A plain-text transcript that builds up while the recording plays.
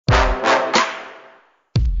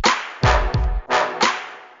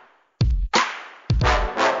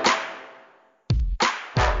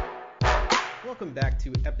Welcome back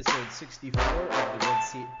to episode 64 of the Red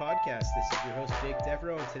Seat Podcast. This is your host, Jake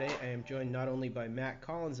Devereaux, and today I am joined not only by Matt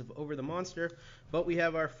Collins of Over the Monster, but we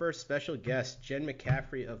have our first special guest. Jen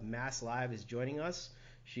McCaffrey of MassLive is joining us.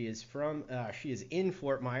 She is in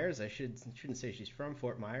Fort Myers. I shouldn't say she's from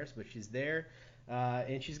Fort Myers, but she's there,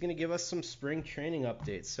 and she's going to give us some spring training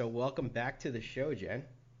updates. So welcome back to the show, Jen.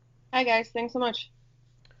 Hi, guys. Thanks so much.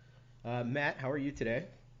 Matt, how are you today?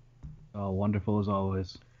 Oh, wonderful as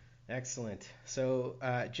always. Excellent. So,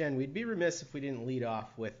 Jen, we'd be remiss if we didn't lead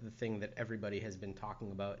off with the thing that everybody has been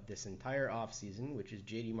talking about this entire offseason, which is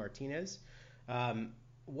JD Martinez.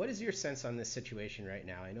 What is your sense on this situation right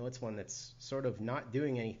now? I know it's one that's sort of not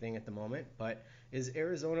doing anything at the moment, but is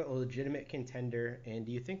Arizona a legitimate contender, and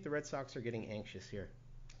do you think the Red Sox are getting anxious here?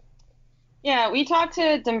 Yeah, we talked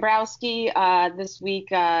to Dombrowski this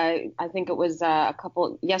week. I think it was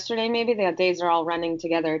yesterday maybe. The days are all running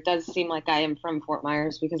together. It does seem like I am from Fort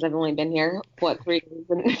Myers because I've only been here, 3 years,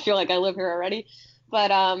 and I feel like I live here already. But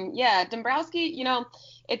yeah, Dombrowski,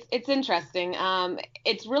 it's interesting.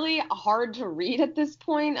 It's really hard to read at this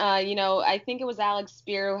point. I think it was Alex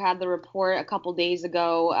Spear who had the report a couple days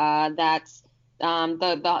ago that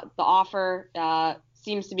the offer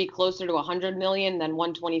seems to be closer to 100 million than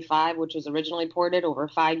 125, which was originally reported over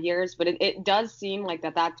 5 years. But it does seem like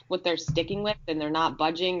that's what they're sticking with, and they're not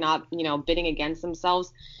budging, not bidding against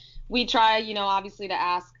themselves. We try, obviously, to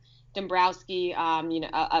ask Dombrowski,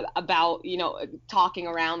 about talking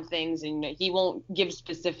around things, and he won't give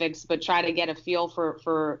specifics, but try to get a feel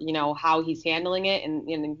for how he's handling it,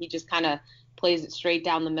 and he just kind of plays it straight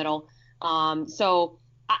down the middle. So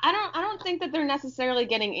I don't think that they're necessarily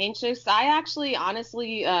getting anxious. I actually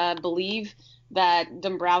honestly believe that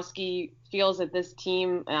Dombrowski feels that this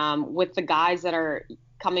team, with the guys that are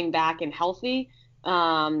coming back and healthy,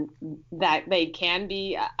 that they can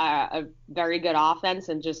be a very good offense.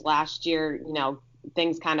 And just last year,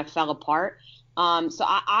 things kind of fell apart. So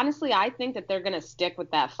I think that they're going to stick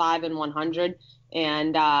with that 5-100.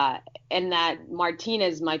 And that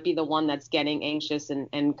Martinez might be the one that's getting anxious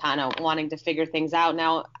and kind of wanting to figure things out.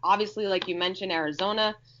 Now, obviously, like you mentioned,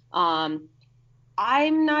 Arizona,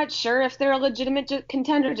 I'm not sure if they're a legitimate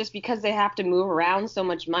contender just because they have to move around so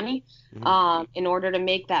much money in order to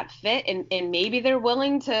make that fit. And maybe they're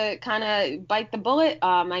willing to kind of bite the bullet.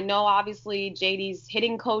 I know, obviously, JD's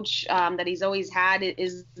hitting coach that he's always had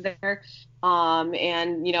is there.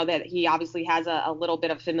 And that he obviously has a little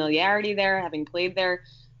bit of familiarity there, having played there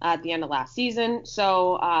at the end of last season.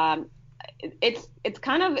 So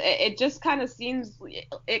it just kind of seems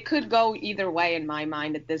it could go either way in my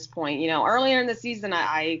mind at this point. Earlier in the season,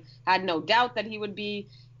 I had no doubt that he would be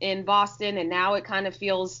in Boston, and now it kind of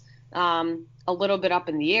feels a little bit up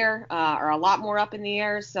in the air, or a lot more up in the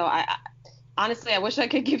air. So honestly, I wish I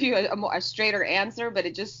could give you a straighter answer, but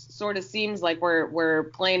it just sort of seems like we're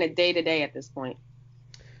playing it day to day at this point.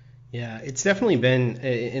 Yeah, it's definitely been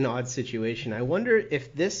an odd situation. I wonder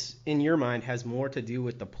if this, in your mind, has more to do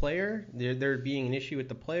with the player, there being an issue with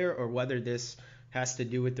the player, or whether this has to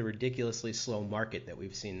do with the ridiculously slow market that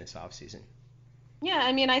we've seen this offseason. Yeah,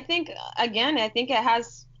 I think it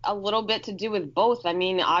has a little bit to do with both.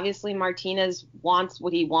 Obviously Martinez wants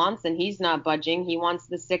what he wants, and he's not budging. He wants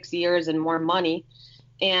the 6 years and more money.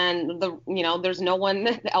 And there's no one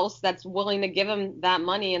else that's willing to give him that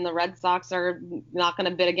money, and the Red Sox are not going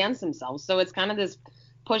to bid against themselves. So it's kind of this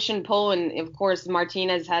push and pull. And of course,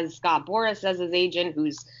 Martinez has Scott Boras as his agent,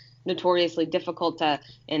 who's notoriously difficult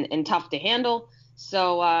and tough to handle.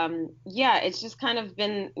 So it's just kind of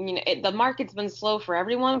been, the market's been slow for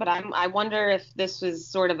everyone, but I wonder if this was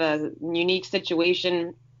sort of a unique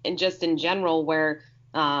situation, and just in general, where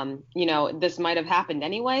this might have happened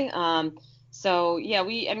anyway. So yeah,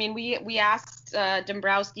 we asked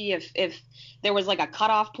Dombrowski if there was like a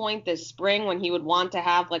cutoff point this spring when he would want to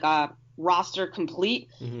have like a roster complete,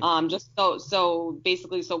 just so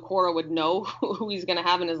basically so Cora would know who he's going to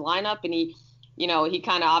have in his lineup. And he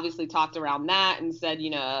kind of obviously talked around that and said,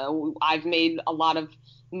 I've made a lot of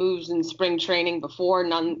moves in spring training before,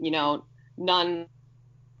 none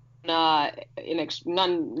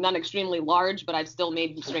extremely large, but I've still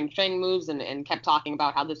made spring training moves, and kept talking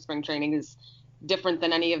about how this spring training is different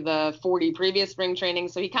than any of the 40 previous spring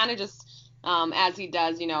trainings. So he kind of just, as he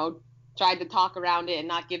does, tried to talk around it and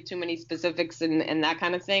not give too many specifics and that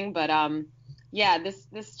kind of thing. But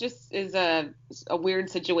this just is a weird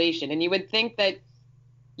situation, and you would think that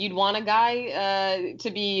you'd want a guy to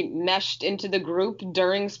be meshed into the group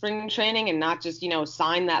during spring training and not just,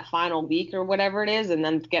 sign that final week or whatever it is and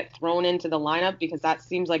then get thrown into the lineup, because that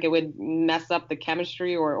seems like it would mess up the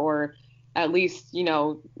chemistry or at least,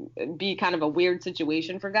 be kind of a weird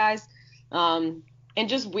situation for guys. And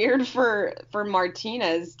just weird for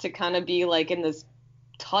Martinez to kind of be like in this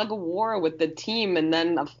tug of war with the team and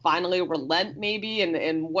then finally relent maybe,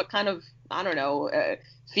 and what kind of, I don't know,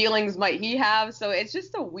 feelings might he have. So it's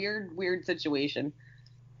just a weird situation.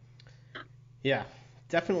 Yeah,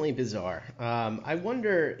 definitely bizarre. I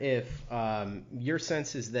wonder if your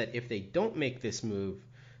sense is that if they don't make this move,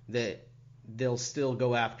 that they'll still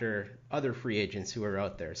go after other free agents who are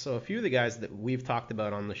out there. So a few of the guys that we've talked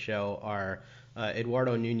about on the show are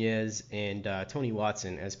Eduardo Nunez and Tony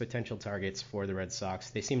Watson as potential targets for the Red Sox.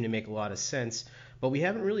 They seem to make a lot of sense, but we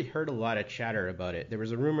haven't really heard a lot of chatter about it. There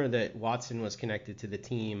was a rumor that Watson was connected to the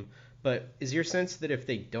team, but is your sense that if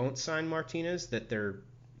they don't sign Martinez, that they're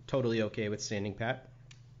totally okay with standing pat?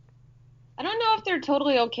 I don't know if they're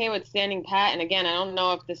totally okay with standing pat. And again, I don't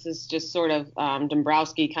know if this is just sort of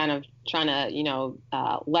Dombrowski kind of trying to,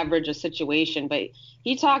 leverage a situation. But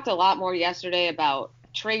he talked a lot more yesterday about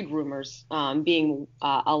trade rumors being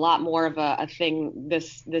a lot more of a thing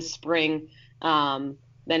this spring than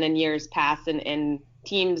in years past. And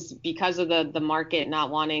teams, because of the market not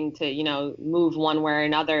wanting to, move one way or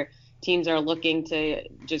another, teams are looking to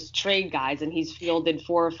just trade guys. And he's fielded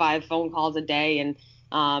 4 or 5 phone calls a day. And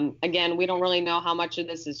again, we don't really know how much of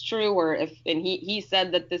this is true, or if, and he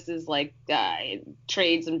said that this is like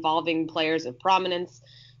trades involving players of prominence.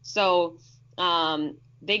 So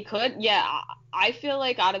they could, I feel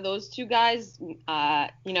like out of those two guys,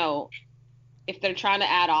 if they're trying to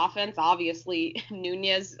add offense, obviously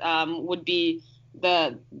Nunez would be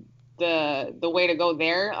the way to go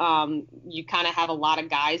there. You kind of have a lot of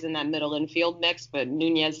guys in that middle infield mix, but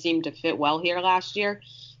Nunez seemed to fit well here last year.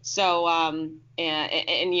 So,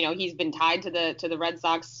 and he's been tied to the Red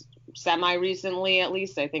Sox semi recently, at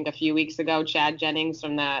least. I think a few weeks ago, Chad Jennings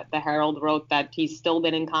from the Herald wrote that he's still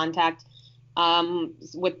been in contact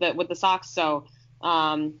with the Sox. So,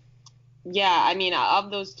 of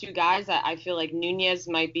those two guys, I feel like Nunez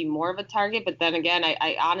might be more of a target. But then again,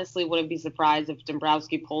 I honestly wouldn't be surprised if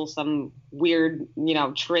Dombrowski pulls some weird,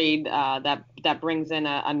 trade that brings in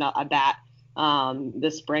a bat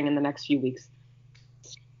this spring in the next few weeks.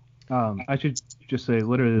 I should just say,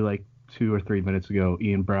 literally like 2 or 3 minutes ago,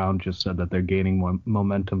 Ian Brown just said that they're gaining more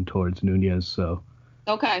momentum towards Nunez. So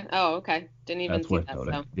okay. Oh, okay. Didn't even see that.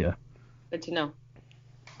 So. Yeah. Good to know.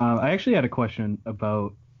 I actually had a question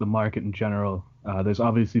about the market in general. There's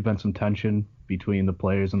obviously been some tension between the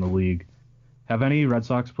players in the league. Have any Red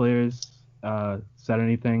Sox players said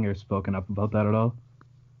anything or spoken up about that at all?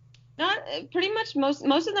 Not pretty much. Most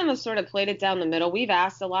of them have sort of played it down the middle. We've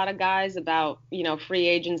asked a lot of guys about, free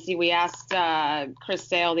agency. We asked Chris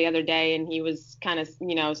Sale the other day, and he was kind of,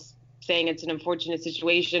 saying it's an unfortunate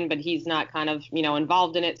situation, but he's not kind of,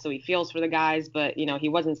 involved in it. So he feels for the guys, but, he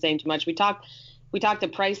wasn't saying too much. We talked to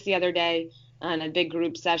Price the other day on a big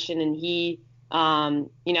group session, and he, and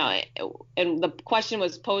the question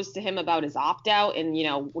was posed to him about his opt out and,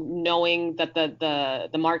 knowing that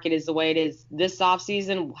the market is the way it is this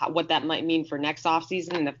offseason, what that might mean for next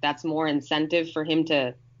offseason, and if that's more incentive for him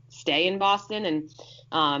to stay in Boston. And,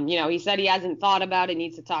 he said he hasn't thought about it,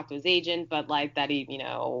 needs to talk to his agent, but like that he,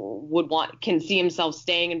 can see himself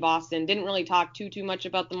staying in Boston. Didn't really talk too much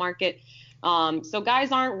about the market. So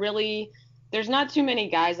guys aren't really, there's not too many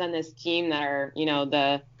guys on this team that are,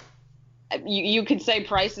 you could say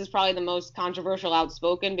Price is probably the most controversial,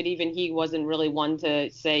 outspoken, but even he wasn't really one to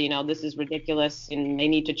say, this is ridiculous and they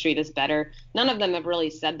need to treat us better. None of them have really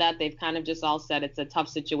said that. They've kind of just all said it's a tough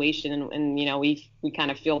situation, and we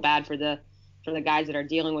kind of feel bad for the guys that are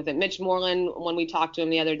dealing with it. Mitch Moreland, when we talked to him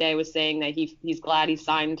the other day, was saying that he's glad he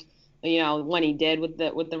signed, when he did with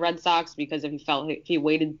the Red Sox, because if he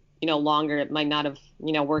waited, longer, it might not have,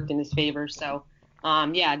 worked in his favor. So,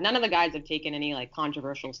 none of the guys have taken any like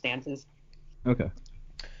controversial stances. Okay.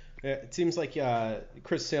 Yeah, it seems like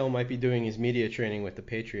Chris Sale might be doing his media training with the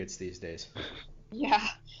Patriots these days. Yeah,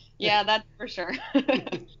 that's for sure.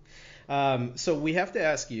 So we have to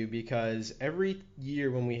ask you, because every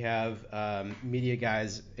year when we have media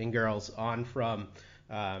guys and girls on from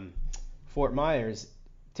Fort Myers,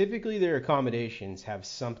 typically their accommodations have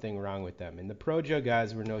something wrong with them. And the Projo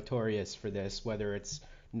guys were notorious for this, whether it's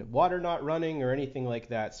water not running or anything like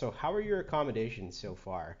that. So how are your accommodations so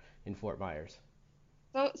far in Fort Myers?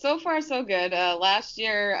 So far so good. Last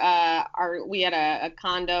year, we had a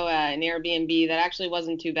condo, an Airbnb that actually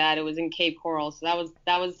wasn't too bad. It was in Cape Coral, so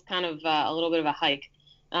that was kind of a little bit of a hike.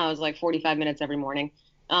 It was like 45 minutes every morning.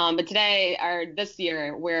 But this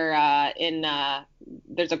year, we're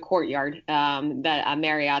there's a courtyard that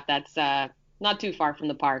Marriott that's not too far from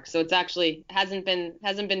the park, so it's actually hasn't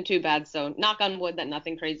been too bad. So knock on wood that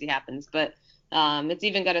nothing crazy happens. But It's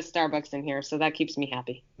even got a Starbucks in here, so that keeps me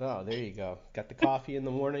happy. Oh, there you go. Got the coffee in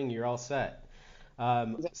the morning. You're all set.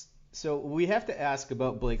 So we have to ask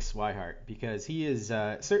about Blake Swihart because he is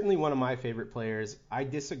certainly one of my favorite players. I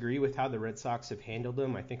disagree with how the Red Sox have handled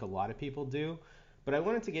him. I think a lot of people do. But I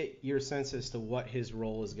wanted to get your sense as to what his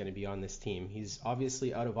role is going to be on this team. He's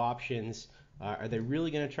obviously out of options. Are they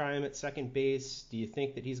really going to try him at second base? Do you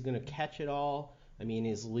think that he's going to catch it all? I mean,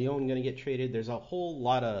 is Leon going to get traded? There's a whole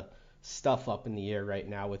lot of stuff up in the air right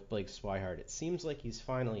now with Blake Swihart. It seems like he's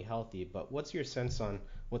finally healthy, but what's your sense on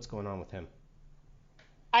what's going on with him?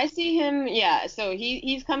 I see him, yeah. So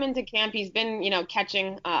he's come into camp. He's been,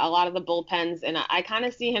 catching a lot of the bullpens, and I kind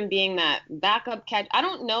of see him being that backup catch. I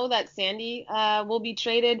don't know that Sandy will be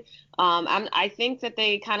traded. I think that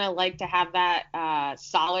they kind of like to have that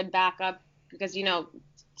solid backup because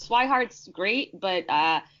Swihart's great,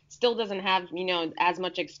 but still doesn't have as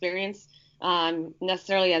much experience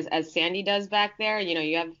necessarily as Sandy does back there.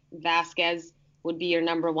 You have Vasquez would be your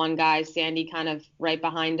number one guy, Sandy kind of right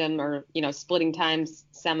behind him, or splitting times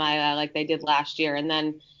semi like they did last year. And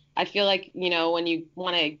then I feel like when you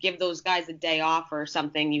want to give those guys a day off or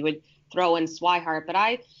something, you would throw in Swihart. But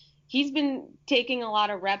he's been taking a lot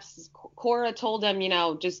of reps. Cora told him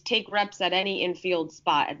just take reps at any infield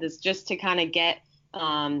spot at this, just to kind of get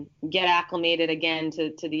acclimated again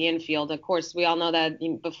to the infield. Of course, we all know that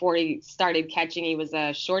before he started catching, he was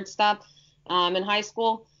a shortstop in high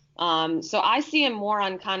school. So I see him more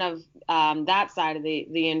on kind of that side of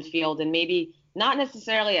the infield, and maybe not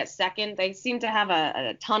necessarily at second. They seem to have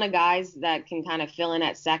a ton of guys that can kind of fill in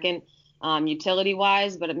at second,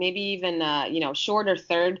 utility-wise, but maybe even short or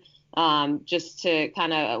third, just to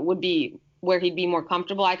kind of would be where he'd be more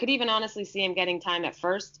comfortable. I could even honestly see him getting time at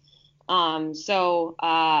first. I'm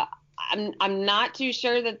not too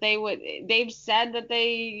sure that they would. They've said that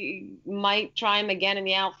they might try him again in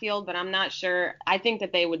the outfield, but I'm not sure. I think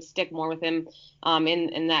that they would stick more with him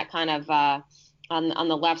in that kind of on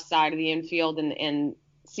the left side of the infield and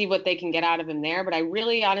see what they can get out of him there. But I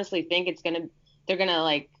really honestly think they're gonna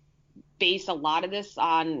like base a lot of this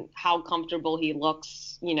on how comfortable he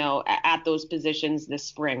looks, at those positions this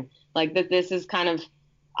spring. Like that, this is kind of.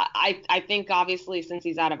 I think obviously since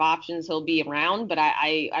he's out of options, he'll be around, but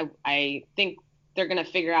I think they're going to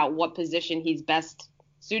figure out what position he's best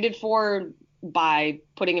suited for by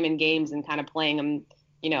putting him in games and kind of playing him,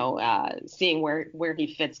 seeing where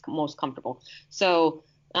he fits most comfortable. So,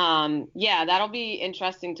 that'll be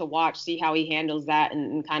interesting to watch, see how he handles that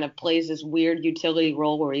and kind of plays this weird utility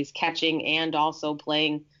role where he's catching and also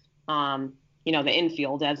playing, the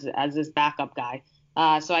infield as this backup guy.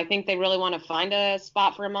 So I think they really want to find a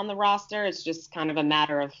spot for him on the roster. It's just kind of a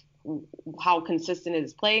matter of how consistent is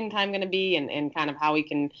his playing time going to be and kind of how he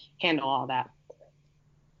can handle all that.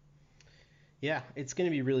 Yeah, it's going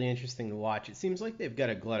to be really interesting to watch. It seems like they've got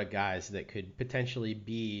a glut of guys that could potentially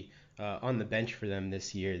be on the bench for them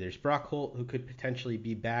this year. There's Brock Holt, who could potentially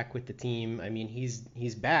be back with the team. I mean,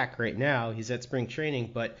 he's back right now. He's at spring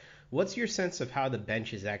training. But what's your sense of how the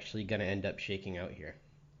bench is actually going to end up shaking out here?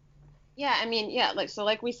 Yeah, I mean,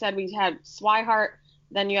 like we said, we had Swihart,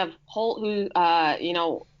 then you have Holt, who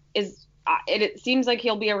is it seems like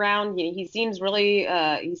he'll be around. He seems really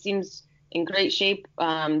he seems in great shape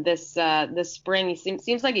this spring. He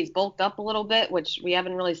seems like he's bulked up a little bit, which we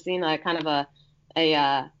haven't really seen kind of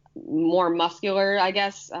a more muscular, I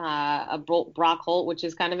guess, a Brock Holt, which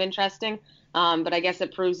is kind of interesting. But I guess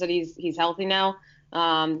it proves that he's healthy now.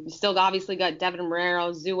 Still obviously got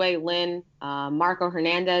Devereaux, Zue, Lin, Marco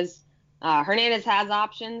Hernandez. Hernandez has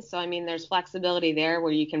options, so I mean, there's flexibility there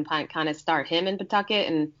where you can kind of start him in Pawtucket,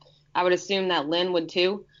 and I would assume that Lin would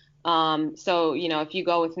too. So if you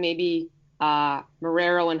go with maybe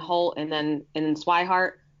Marrero and Holt and then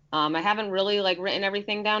Swihart, I haven't really written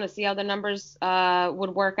everything down to see how the numbers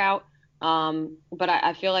would work out. But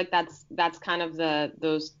I feel like that's kind of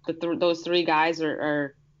those three guys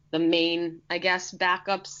are the main, I guess,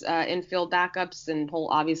 backups, infield backups, and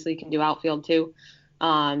Holt obviously can do outfield too.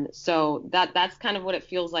 So that's kind of what it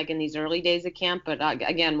feels like in these early days of camp. But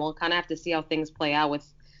again, we'll kind of have to see how things play out with,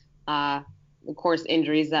 of course,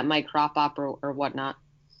 injuries that might crop up or whatnot.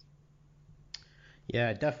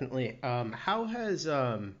 Yeah, definitely. How has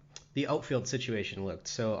the outfield situation looked?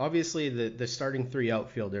 So obviously the starting three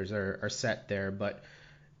outfielders are set there, but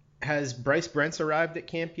has Bryce Brent's arrived at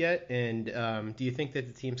camp yet? And do you think that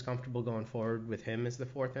the team's comfortable going forward with him as the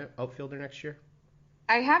fourth outfielder next year?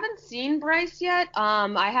 I haven't seen Bryce yet.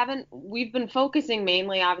 We've been focusing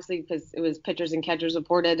mainly, obviously, because it was pitchers and catchers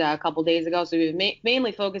reported a couple days ago. So we've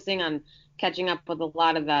mainly focusing on catching up with a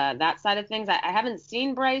lot of that side of things. I haven't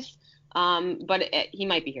seen Bryce. but he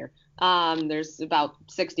might be here. There's about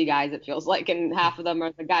 60 guys, it feels like, and half of them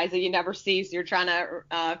are the guys that you never see, so you're trying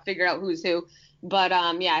to figure out who's who. But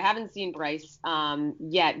yeah, I haven't seen Bryce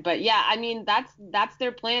yet. But yeah, I mean that's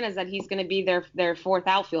their plan, is that he's going to be their fourth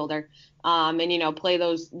outfielder, and play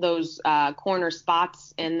those corner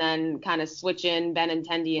spots, and then kind of switch in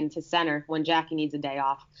Benintendi into center when Jackie needs a day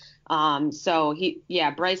off. So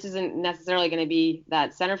Bryce isn't necessarily going to be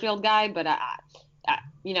that center field guy, but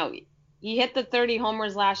he hit the 30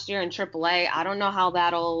 homers last year in AAA. I don't know how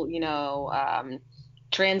that'll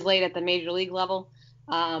translate at the major league level,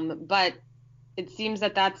 but it seems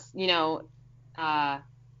that that's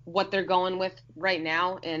what they're going with right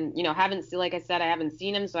now. And like I said, I haven't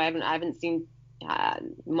seen him, so I haven't seen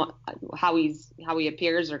how he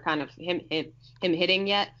appears, or kind of him hitting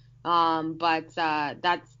yet. But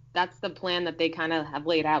that's the plan that they kind of have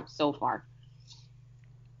laid out so far.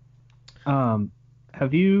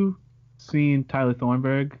 Have you seen Tyler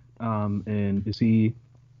Thornburg? And is he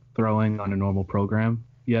throwing on a normal program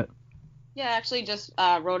yet? Yeah, I actually just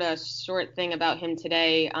wrote a short thing about him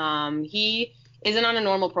today. He isn't on a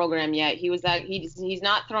normal program yet. He's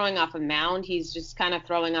not throwing off a mound. He's just kind of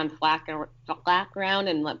throwing on flat ground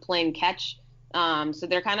and playing catch. So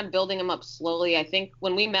they're kind of building him up slowly. I think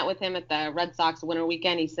when we met with him at the Red Sox winter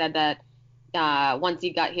weekend, he said that once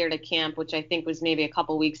he got here to camp, which I think was maybe a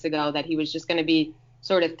couple weeks ago, that he was just going to be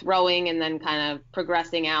sort of throwing and then kind of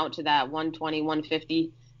progressing out to that 120,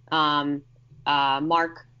 150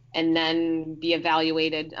 mark, and then be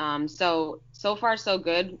evaluated. So far so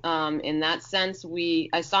good in that sense.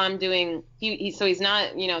 I saw him doing so he's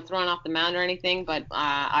not throwing off the mound or anything, but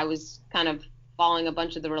I was kind of following a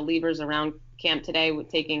bunch of the relievers around camp today with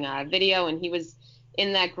taking a video, and he was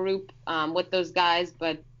in that group with those guys,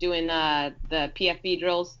 but doing the PFB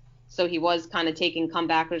drills. So he was kind of taking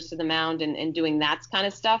comebackers to the mound and doing that kind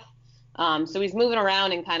of stuff. So he's moving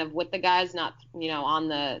around and kind of with the guys, not on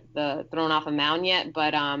the thrown off a mound yet.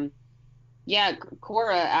 But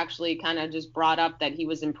Cora actually kind of just brought up that he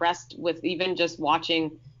was impressed with even just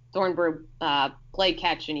watching Thornburg play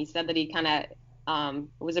catch, and he said that he kind of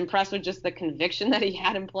was impressed with just the conviction that he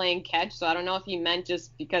had in playing catch. So I don't know if he meant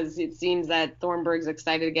just because it seems that Thornburg's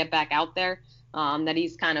excited to get back out there, that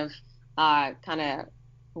he's kind of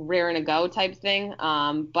raring to go type thing.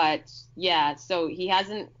 But yeah, so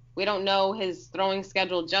we don't know his throwing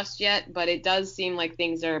schedule just yet, but it does seem like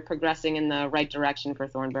things are progressing in the right direction for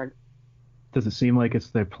Thornburg. Does it seem like it's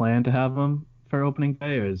their plan to have him for opening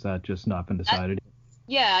day, or has that just not been decided?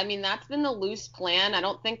 Yeah, I mean, that's been the loose plan. I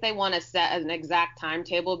don't think they want to set an exact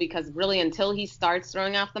timetable, because really until he starts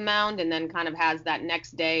throwing off the mound and then kind of has that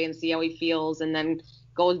next day and see how he feels and then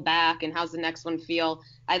goes back and how's the next one feel,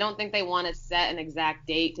 I don't think they want to set an exact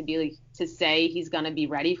date to say he's going to be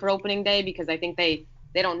ready for opening day, because I think they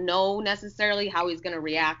don't know necessarily how he's going to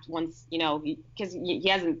react once, because he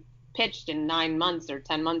hasn't pitched in 9 months or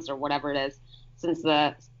 10 months or whatever it is since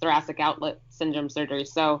the thoracic outlet syndrome surgery.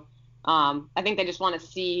 So I think they just want to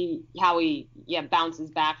see how he bounces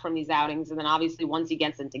back from these outings, and then obviously once he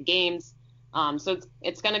gets into games. So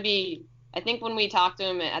it's going to be, I think when we talked to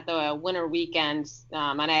him at the winter weekend,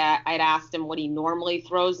 and I'd asked him what he normally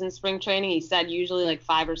throws in spring training, he said usually like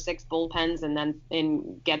 5 or 6 bullpens, and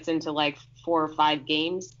then gets into like 4 or 5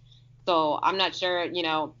 games. So I'm not sure,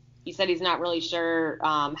 he said he's not really sure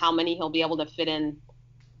how many he'll be able to fit in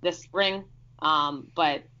this spring,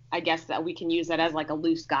 but I guess that we can use that as like a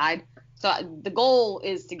loose guide. So the goal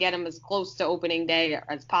is to get him as close to opening day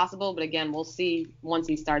as possible, but again, we'll see once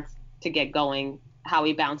he starts to get going how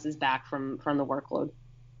he bounces back from the workload.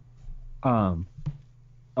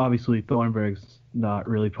 Obviously Thornburg's not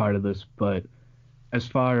really part of this, but as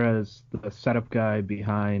far as the setup guy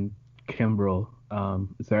behind Kimbrel,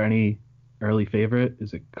 is there any early favorite?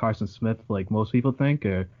 Is it Carson Smith like most people think,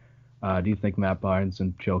 or do you think Matt Barnes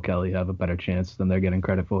and Joe Kelly have a better chance than they're getting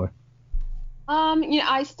credit for?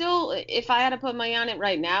 I still, if I had to put money on it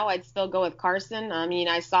right now, I'd still go with Carson. I mean,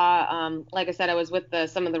 I saw, like I said, I was with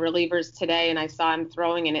some of the relievers today, and I saw him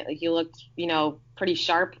throwing, and he looked, pretty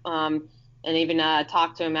sharp. And even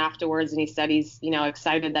talked to him afterwards, and he said he's,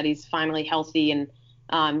 excited that he's finally healthy, and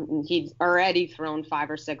he's already thrown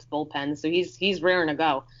 5 or 6 bullpens, so he's raring to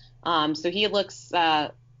go. So he looks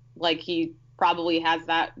like he probably has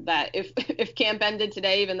that if camp ended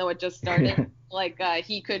today, even though it just started, like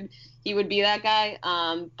he would be that guy.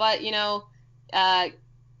 But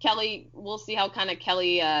Kelly, we'll see how kind of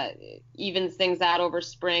Kelly evens things out over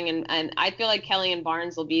spring, and I feel like Kelly and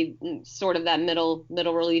Barnes will be sort of that middle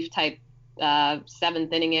relief type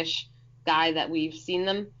 7th inning-ish guy that we've seen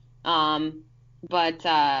them.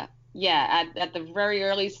 But at the very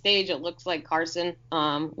early stage, it looks like Carson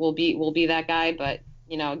will be that guy. But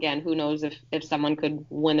again, who knows if someone could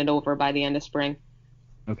win it over by the end of spring.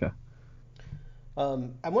 Okay.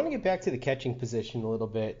 I want to get back to the catching position a little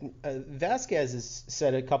bit. Vasquez has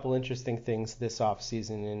said a couple interesting things this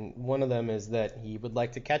offseason, and one of them is that he would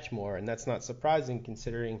like to catch more, and that's not surprising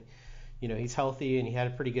considering, he's healthy and he had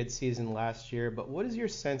a pretty good season last year. But what is your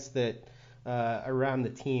sense that around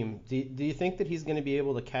the team? Do you think that he's going to be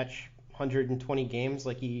able to catch 120 games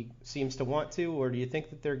like he seems to want to, or do you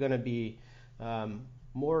think that they're going to be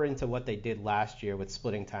more into what they did last year with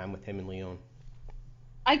splitting time with him and Leon?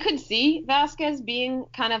 I could see Vasquez being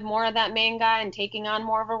kind of more of that main guy and taking on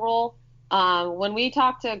more of a role. When we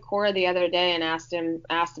talked to Cora the other day and asked him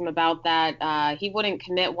about that, he wouldn't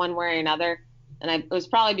commit one way or another. And it was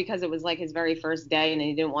probably because it was like his very first day and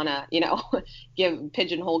he didn't want to,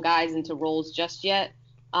 pigeonhole guys into roles just yet.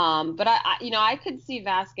 But I could see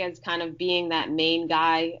Vasquez kind of being that main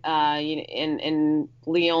guy, and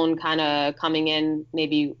Leon kind of coming in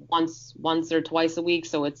maybe once or twice a week.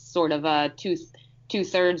 So it's sort of a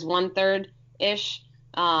two-thirds, one-third ish,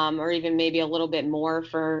 or even maybe a little bit more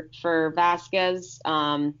for Vasquez.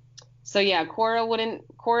 So yeah,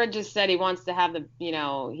 Cora just said he wants to have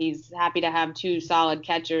he's happy to have two solid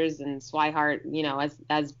catchers and Swihart,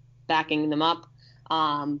 as backing them up.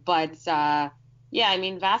 Yeah, I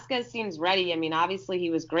mean, Vasquez seems ready. I mean, obviously he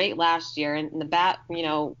was great last year, and the bat,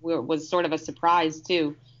 was sort of a surprise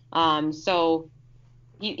too. So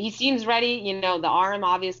he seems ready. The arm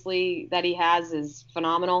obviously that he has is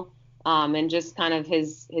phenomenal. And just kind of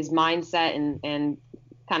his mindset and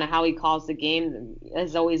kind of how he calls the game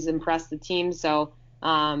has always impressed the team. So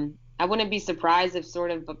I wouldn't be surprised if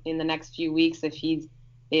sort of in the next few weeks if he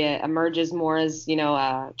emerges more as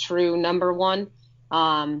a true number one.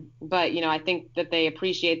 But I think that they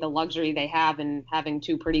appreciate the luxury they have in having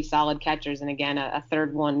two pretty solid catchers, and again a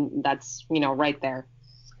third one that's right there.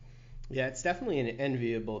 Yeah, it's definitely an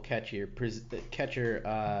enviable catcher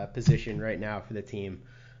position right now for the team.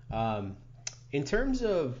 In terms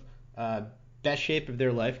of best shape of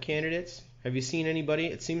their life candidates, have you seen anybody?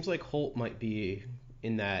 It seems like Holt might be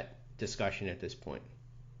in that discussion at this point.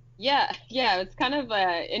 Yeah, it's kind of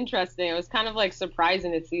interesting. It was kind of like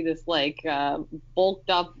surprising to see this bulked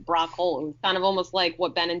up Brock Holt. It was kind of almost like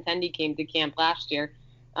what Benintendi came to camp last year.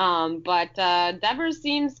 But Devereaux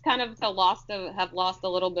seems kind of have lost a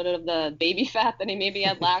little bit of the baby fat that he maybe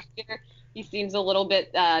had last year. He seems a little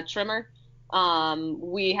bit trimmer.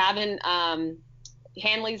 We haven't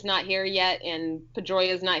Hanley's not here yet, and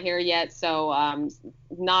Pedroia's not here yet, so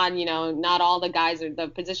not all the guys or the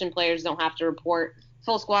position players don't have to report.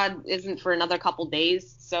 Full squad isn't for another couple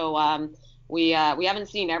days, so we haven't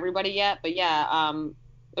seen everybody yet. But yeah,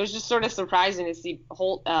 it was just sort of surprising to see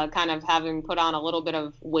Holt kind of having put on a little bit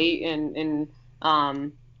of weight and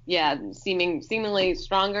seemingly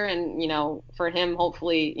stronger, and for him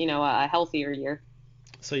hopefully a healthier year.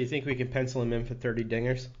 So you think we can pencil him in for 30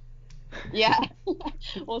 dingers? Yeah,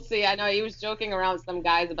 we'll see. I know he was joking around with some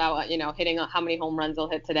guys about hitting how many home runs he'll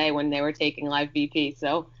hit today when they were taking live BP.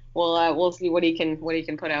 So we'll see what he can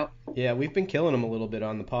put out. Yeah, we've been killing him a little bit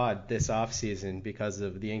on the pod this off season because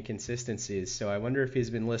of the inconsistencies. So I wonder if he's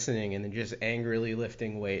been listening and then just angrily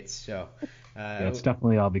lifting weights. So yeah, it's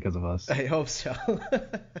definitely all because of us. I hope so.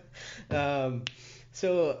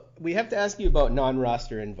 So we have to ask you about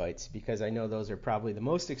non-roster invites because I know those are probably the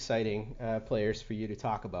most exciting players for you to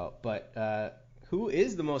talk about. But who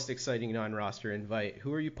is the most exciting non-roster invite?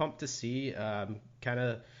 Who are you pumped to see?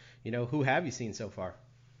 Who have you seen so far?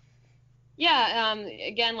 Yeah,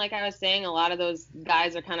 again, like I was saying, a lot of those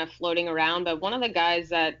guys are kind of floating around. But one of the guys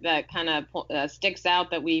that kind of sticks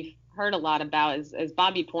out that we've heard a lot about is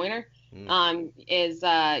Bobby Pointer.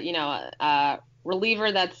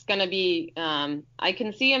 Reliever that's going to be I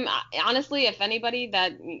can see him honestly, if anybody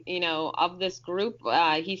that of this group,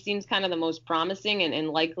 he seems kind of the most promising and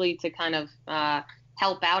likely to kind of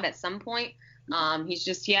help out at some point.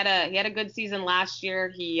 He had a good season last year.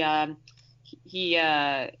 He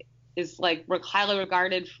is highly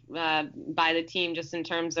regarded by the team just in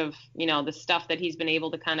terms of the stuff that he's been able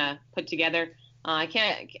to kind of put together. I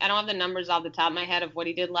don't have the numbers off the top of my head of what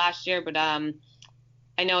he did last year, but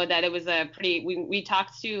I know that it was we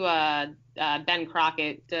talked to Ben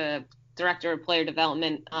Crockett, the director of player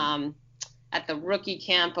development, at the rookie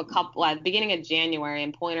camp at the beginning of January,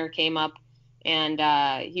 and Pointer came up and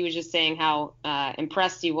he was just saying how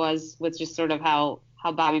impressed he was with just sort of how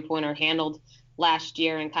Bobby Pointer handled last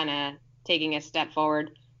year and kind of taking a step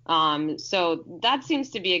forward. So that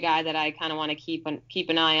seems to be a guy that I kind of want to keep an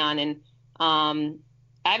eye on. And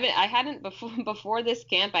I hadn't before this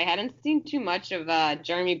camp. I hadn't seen too much of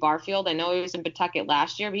Jeremy Barfield. I know he was in Pawtucket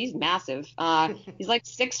last year, but he's massive. He's like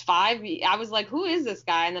 6'5". I was like, who is this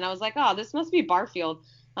guy? And then I was like, oh, this must be Barfield,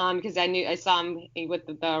 because I saw him with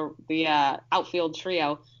the outfield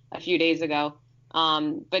trio a few days ago.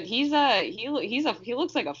 But he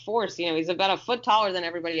looks like a force. He's about a foot taller than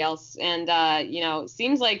everybody else, and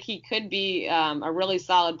seems like he could be a really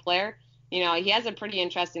solid player. He has a pretty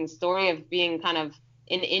interesting story of being kind of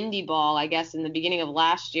in indie ball, I guess, in the beginning of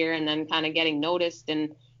last year, and then kind of getting noticed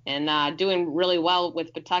and doing really well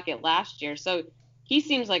with Pawtucket last year. So he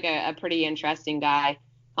seems like a pretty interesting guy.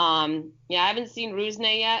 I haven't seen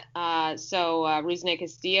Rusney yet. Rusney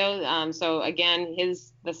Castillo. So again,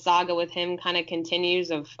 the saga with him kind of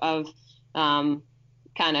continues of kind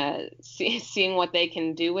of seeing what they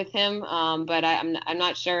can do with him. But I'm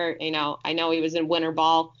not sure. I know he was in winter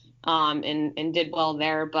ball. And did well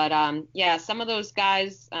there. But some of those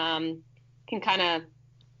guys can kind of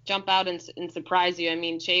jump out and surprise you. I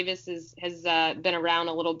mean, Chavis has been around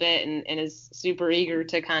a little bit and is super eager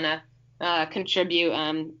to kind of contribute.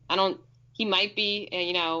 He might be,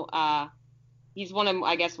 he's one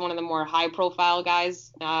of the more high profile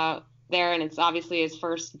guys there, and it's obviously his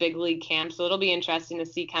first big league camp. So it'll be interesting to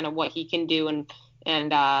see kind of what he can do and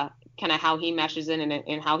kind of how he meshes in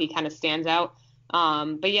and how he kind of stands out.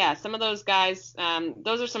 But yeah, some of those guys,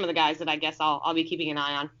 those are some of the guys that I guess I'll be keeping an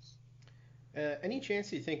eye on. Any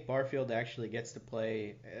chance you think Barfield actually gets to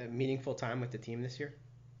play meaningful time with the team this year?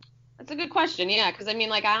 That's a good question. Yeah. Cause I mean,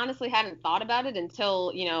 like, I honestly hadn't thought about it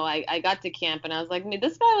until, I got to camp and I was like,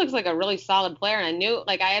 this guy looks like a really solid player. And I knew,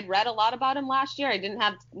 like, I had read a lot about him last year. I didn't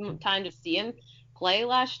have time to see him play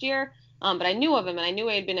last year. But I knew of him and I knew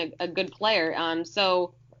he had been a good player.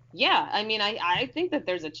 Yeah, I mean, I think that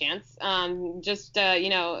there's a chance.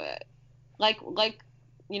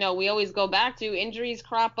 We always go back to injuries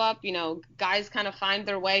crop up. Guys kind of find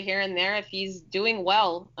their way here and there. If he's doing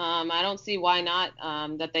well, I don't see why not.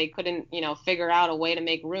 That they couldn't, figure out a way to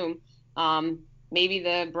make room. Maybe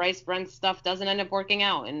the Bryce Brent stuff doesn't end up working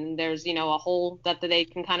out, and there's a hole that they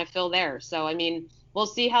can kind of fill there. So I mean, we'll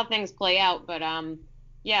see how things play out. But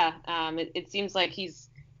it seems like he's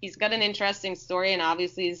got an interesting story, and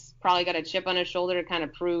obviously he's probably got a chip on his shoulder to kind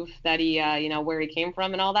of prove that he, where he came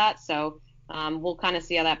from and all that. So we'll kind of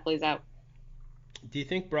see how that plays out. Do you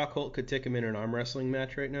think Brock Holt could take him in an arm wrestling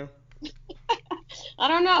match right now? I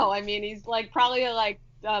don't know. I mean, he's probably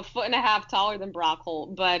a foot and a half taller than Brock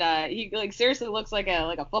Holt, but he seriously looks like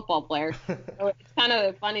a football player. So it's kind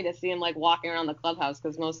of funny to see him walking around the clubhouse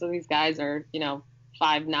because most of these guys are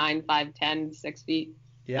 5'9", 5'10", 6 feet.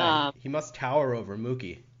 Yeah, he must tower over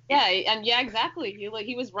Mookie. Yeah, and exactly.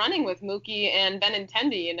 He was running with Mookie and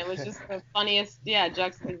Benintendi, and it was just the funniest,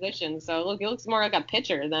 juxtaposition. So he looks more like a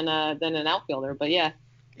pitcher than an outfielder. But yeah.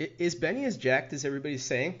 Is Benny as jacked as everybody's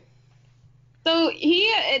saying? So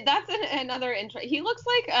that's another interest. He looks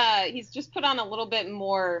like he's just put on a little bit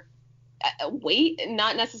more weight,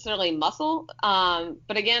 not necessarily muscle.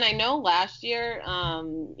 But again, I know last year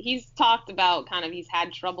he's talked about he's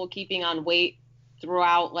had trouble keeping on weight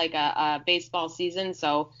throughout a baseball season.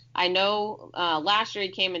 So I know last year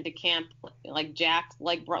he came into camp jacked,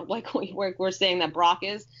 like we're saying that Brock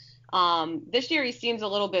is. This year he seems a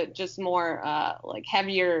little bit just more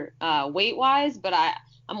heavier weight wise, but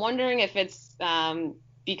I'm wondering if it's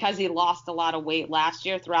because he lost a lot of weight last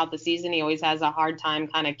year throughout the season. He always has a hard time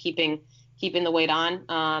kind of keeping the weight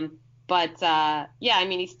on. But I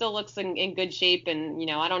mean, he still looks in good shape, and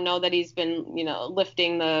I don't know that he's been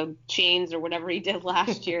lifting the chains or whatever he did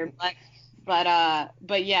last year,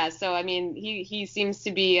 but yeah. So I mean, he seems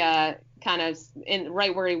to be kind of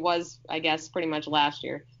right where he was, I guess, pretty much last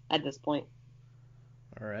year at this point.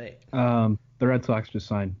 All right. The Red Sox just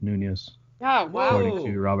signed Nunez. Oh wow! According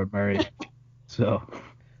to Robert Murray. So.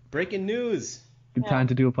 Breaking news. Good time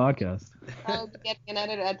to do a podcast. I'll be getting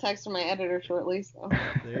a text from my editor shortly. So.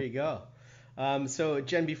 There you go. So,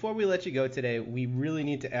 Jen, before we let you go today, we really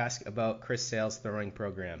need to ask about Chris Sale's throwing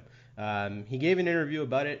program. He gave an interview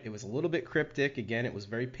about it. It was a little bit cryptic. Again, it was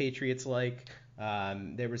very Patriots-like.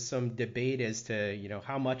 There was some debate as to,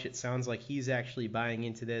 how much it sounds like he's actually buying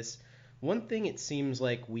into this. One thing it seems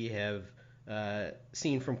like we have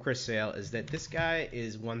seen from Chris Sale is that this guy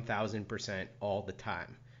is 1,000% all the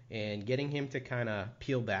time. And getting him to kind of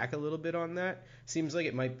peel back a little bit on that seems like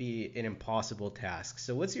it might be an impossible task.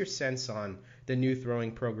 So what's your sense on the new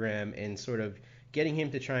throwing program and sort of getting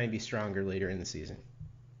him to try and be stronger later in the season?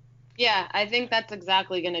 Yeah, I think that's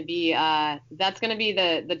exactly going to be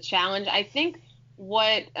the challenge. I think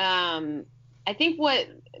what I think what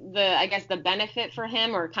I guess the benefit for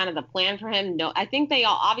him, or kind of the plan for him, no, I think they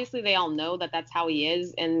all know that that's how he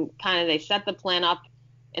is, and kind of they set the plan up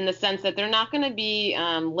in the sense that they're not going to be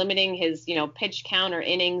limiting his, pitch count or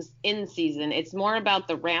innings in season. It's more about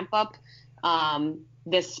the ramp up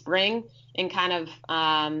this spring, and kind of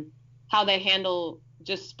how they handle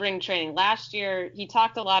just spring training. Last year, he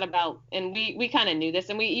talked a lot about, and we kind of knew this,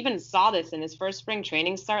 and we even saw this in his first spring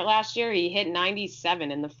training start last year. He hit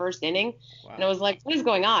 97 in the first inning. Wow. And it was like, what is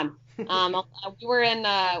going on? We were in,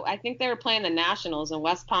 I think they were playing the Nationals in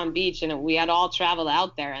West Palm Beach, and we had all traveled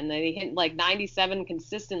out there, and they hit like 97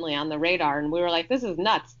 consistently on the radar, and we were like, this is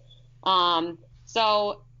nuts.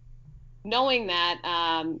 So knowing that,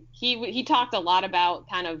 he talked a lot about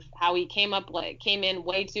kind of how he came in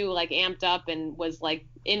way too amped up, and was like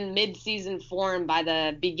in mid-season form by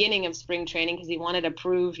the beginning of spring training, because he wanted to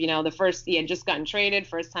prove, he had just gotten traded,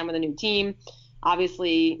 first time with a new team,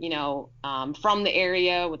 obviously, from the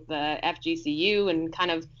area with the FGCU, and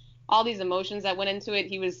kind of all these emotions that went into it.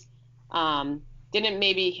 He was didn't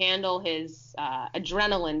maybe handle his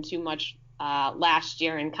adrenaline too much last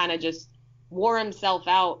year, and kind of just wore himself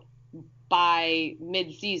out by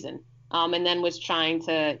mid-season, and then was trying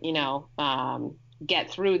to,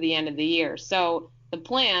 get through the end of the year. So the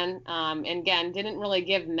plan, and again, didn't really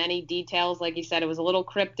give many details. Like you said, it was a little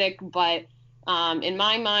cryptic, but in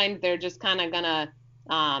my mind, they're just kind of going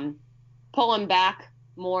to pull him back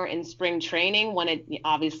more in spring training, when it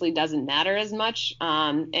obviously doesn't matter as much.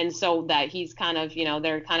 And so that he's kind of,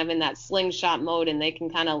 they're kind of in that slingshot mode, and they can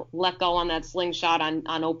kind of let go on that slingshot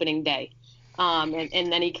on opening day. And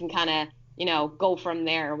then he can kind of, go from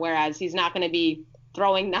there. Whereas he's not going to be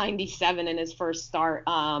throwing 97 in his first start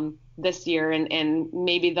this year, and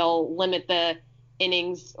maybe they'll limit the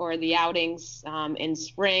innings or the outings in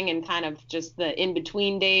spring, and kind of just the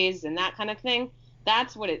in-between days and that kind of thing.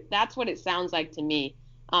 That's what it sounds like to me.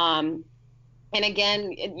 And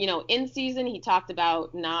again, in season, he talked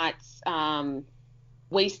about not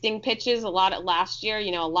wasting pitches a lot last year.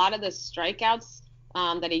 A lot of the strikeouts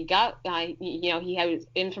that he got, he was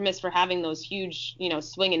infamous for having those huge,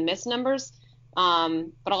 swing and miss numbers.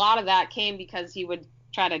 But a lot of that came because he would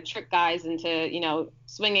try to trick guys into,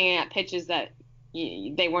 swinging at pitches that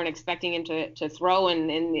they weren't expecting him to throw,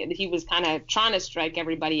 and he was kind of trying to strike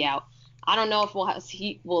everybody out. I don't know if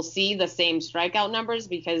we'll see the same strikeout numbers,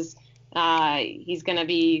 because he's going to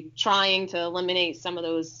be trying to eliminate some of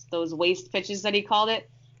those waste pitches that he called it.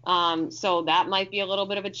 So that might be a little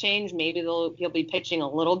bit of a change. Maybe he'll be pitching a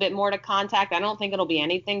little bit more to contact. I don't think it'll be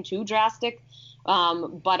anything too drastic,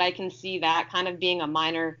 but I can see that kind of being a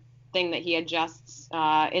minor thing that he adjusts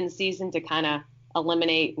in season, to kind of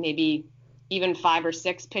eliminate maybe even 5 or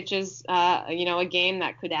 6 pitches, a game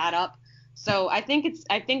that could add up. So I think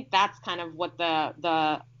that's kind of what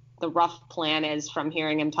the rough plan is, from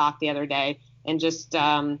hearing him talk the other day, and just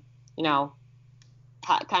kind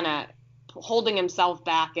of holding himself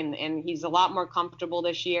back, and he's a lot more comfortable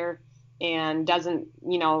this year, and doesn't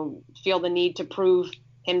feel the need to prove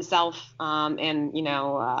himself, and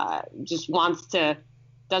just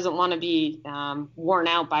doesn't want to be worn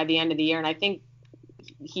out by the end of the year. And I think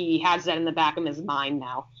he has that in the back of his mind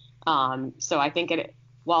now. So I think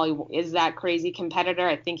while he is that crazy competitor,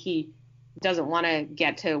 I think he doesn't want to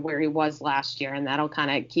get to where he was last year, and that'll kind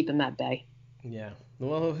of keep him at bay. Yeah.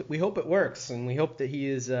 Well, we hope it works, and we hope that he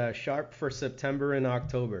is sharp for September and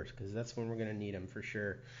October, because that's when we're going to need him for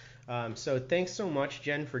sure. So thanks so much,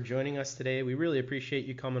 Jen, for joining us today. We really appreciate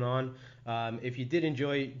you coming on. If you did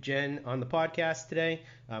enjoy Jen on the podcast today,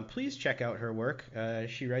 please check out her work.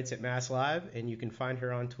 She writes at MassLive, and you can find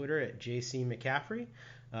her on Twitter at JC McCaffrey.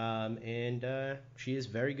 And she is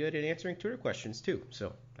very good at answering Twitter questions, too.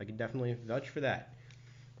 So I can definitely vouch for that.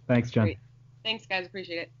 Thanks, Jen. Great. Thanks, guys.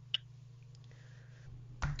 Appreciate it.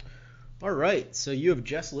 All right, so you have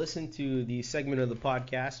just listened to the segment of the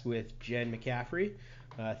podcast with Jen McCaffrey.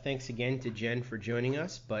 Thanks again to Jen for joining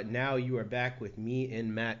us, but now you are back with me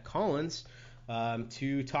and Matt Collins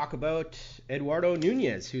to talk about Eduardo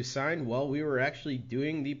Nunez, who signed while we were actually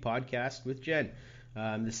doing the podcast with Jen.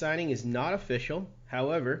 The signing is not official,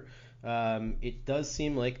 however, it does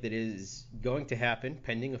seem like that is going to happen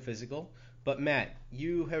pending a physical. But Matt,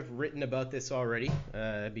 you have written about this already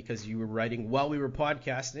because you were writing while we were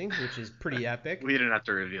podcasting, which is pretty epic. We didn't have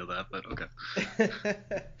to reveal that, but okay.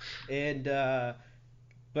 And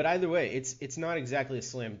but either way, it's not exactly a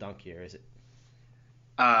slam dunk here, is it?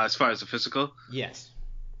 As far as the physical? Yes.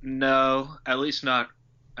 No, at least not.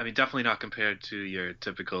 I mean, definitely not compared to your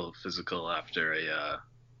typical physical after a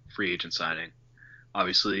free agent signing.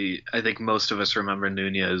 Obviously, I think most of us remember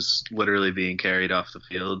Nunez literally being carried off the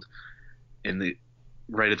field in the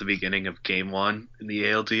right at the beginning of Game 1 in the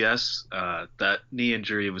ALDS. That knee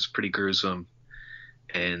injury was pretty gruesome,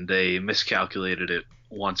 and they miscalculated it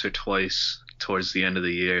once or twice towards the end of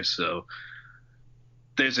the year, so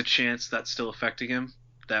there's a chance that's still affecting him.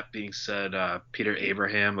 That being said, Peter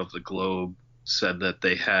Abraham of the Globe said that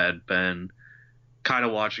they had been kind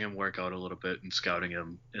of watching him work out a little bit and scouting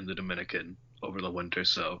him in the Dominican over the winter,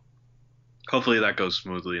 so hopefully that goes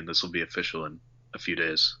smoothly and this will be official in a few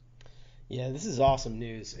days. Yeah, this is awesome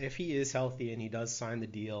news. If he is healthy and he does sign the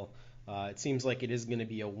deal, it seems like it is going to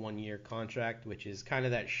be a 1-year contract, which is kind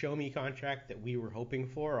of that show-me contract that we were hoping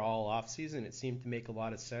for all offseason. It seemed to make a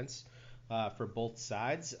lot of sense for both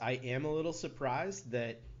sides. I am a little surprised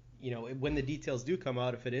that, when the details do come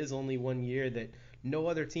out, if it is only 1 year, that no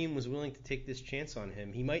other team was willing to take this chance on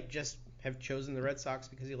him. He might just have chosen the Red Sox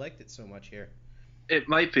because he liked it so much here. It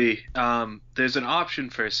might be. There's an option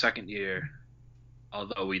for a second year,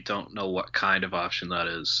 although we don't know what kind of option that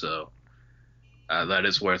is, so that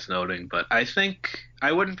is worth noting. But I think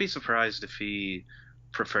I wouldn't be surprised if he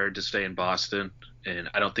preferred to stay in Boston, and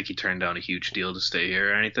I don't think he turned down a huge deal to stay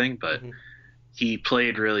here or anything, but he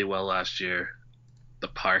played really well last year. The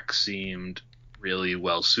park seemed really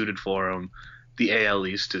well suited for him. The AL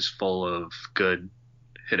East is full of good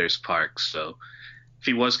hitters' parks, so if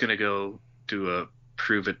he was going to go do a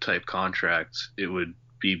prove-it type contract, it would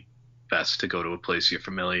be best to go to a place you're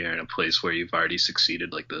familiar and a place where you've already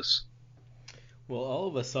succeeded like this. Well, all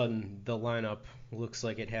of a sudden, the lineup looks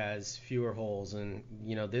like it has fewer holes, and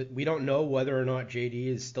we don't know whether or not JD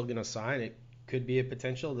is still going to sign. It could be a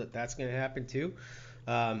potential that that's going to happen too.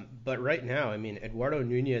 But right now, Eduardo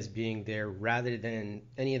Nunez being there rather than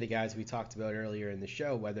any of the guys we talked about earlier in the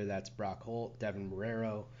show, whether that's Brock Holt,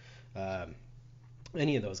 Devereaux,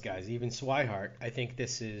 any of those guys, even Swihart, I think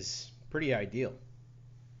this is pretty ideal.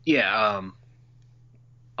 Yeah,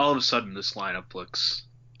 all of a sudden this lineup looks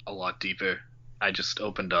a lot deeper. I just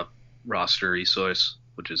opened up Roster Resource,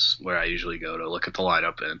 which is where I usually go to look at the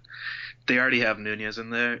lineup, and they already have Nunez in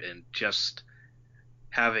there, and just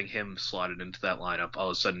having him slotted into that lineup, all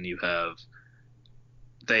of a sudden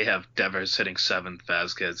they have Devers hitting 7th,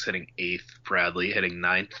 Vasquez hitting 8th, Bradley hitting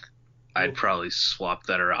 9th. I'd probably swap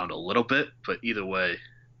that around a little bit, but either way,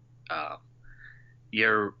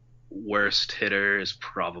 your worst hitter is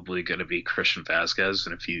probably going to be Christian Vasquez,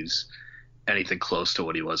 and if he's anything close to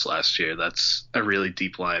what he was last year, that's a really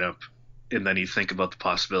deep lineup. And then you think about the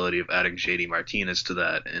possibility of adding JD Martinez to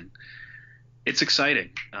that, and it's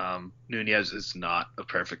exciting. Nunez is not a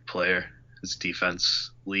perfect player. His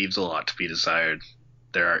defense leaves a lot to be desired.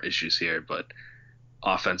 There are issues here, but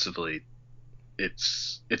offensively,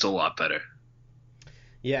 it's a lot better.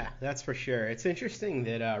 Yeah, that's for sure. It's interesting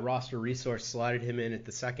that Roster Resource slotted him in at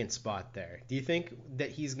the second spot there. Do you think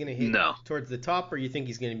that he's going to hit towards the top, or you think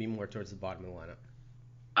he's going to be more towards the bottom of the lineup?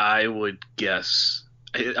 I would guess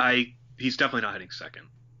he's definitely not hitting second.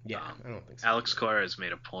 Yeah, I don't think so. Alex Cora has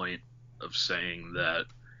made a point of saying that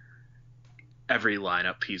every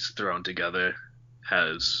lineup he's thrown together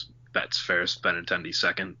has Betts first, Benintendi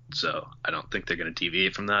second, so I don't think they're going to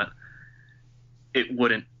deviate from that. It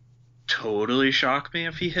wouldn't totally shock me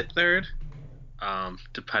if he hit third,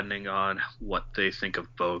 depending on what they think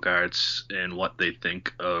of Bogarts and what they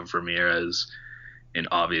think of Ramirez, and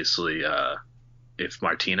obviously if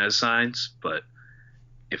Martinez signs. But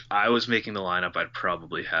if I was making the lineup, I'd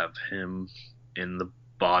probably have him in the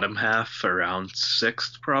bottom half, around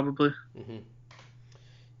 6th probably. Mm-hmm.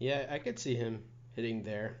 Yeah, I could see him hitting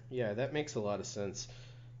there. Yeah, that makes a lot of sense.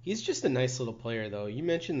 He's just a nice little player, though. You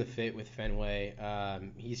mentioned the fit with Fenway.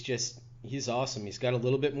 He's awesome. He's got a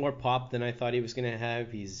little bit more pop than I thought he was going to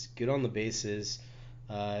have. He's good on the bases.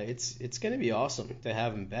 It's going to be awesome to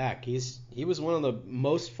have him back. He was one of the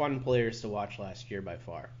most fun players to watch last year by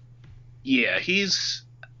far. Yeah, he's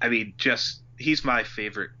my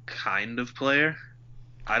favorite kind of player.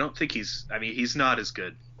 I don't think he's not as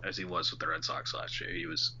good as he was with the Red Sox last year. He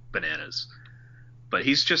was bananas. But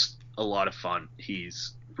he's just a lot of fun.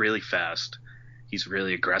 He's really fast. He's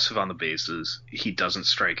really aggressive on the bases. He doesn't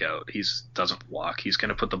strike out. He doesn't walk. He's going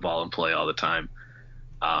to put the ball in play all the time.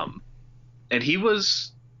 And he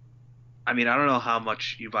was, I don't know how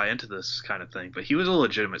much you buy into this kind of thing, but he was a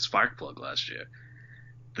legitimate spark plug last year.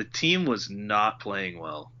 The team was not playing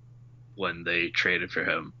well when they traded for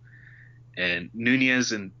him. And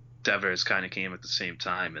Nunez and Devers kind of came at the same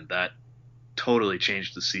time, and that totally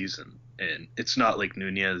changed the season. And it's not like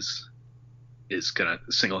Nunez is going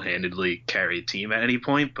to single-handedly carry a team at any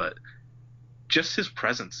point, but just his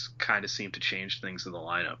presence kind of seemed to change things in the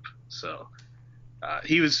lineup. So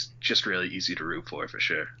he was just really easy to root for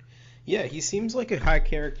sure. Yeah, he seems like a high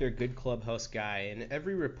character, good clubhouse guy, and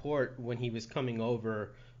every report when he was coming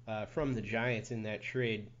over from the Giants in that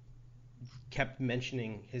trade kept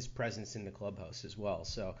mentioning his presence in the clubhouse as well.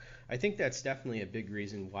 So I think that's definitely a big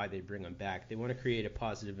reason why they bring him back. They want to create a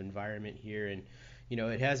positive environment here, and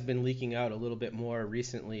it has been leaking out a little bit more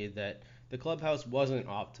recently that the clubhouse wasn't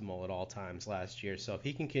optimal at all times last year. So if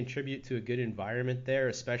he can contribute to a good environment there,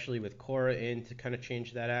 especially with Cora in to kind of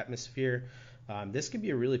change that atmosphere, this could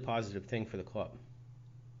be a really positive thing for the club.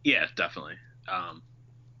 Yeah, definitely.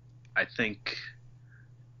 I think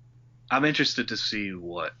I'm interested to see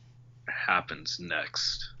what happens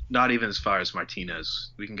next. Not even as far as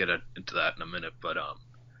Martinez. We can get into that in a minute, but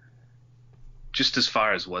just as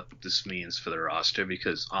far as what this means for the roster,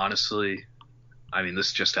 because honestly, I mean,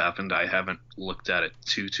 this just happened. I haven't looked at it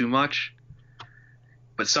too much,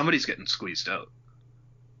 but somebody's getting squeezed out.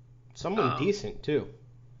 Someone decent too.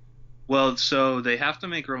 Well, so they have to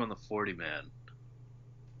make room on the 40-man.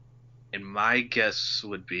 And my guess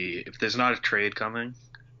would be, if there's not a trade coming,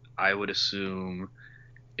 I would assume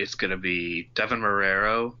it's going to be Devin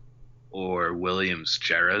Marrero or Williams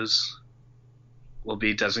Jerez will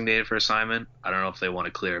be designated for assignment. I don't know if they want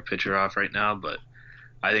to clear a pitcher off right now, but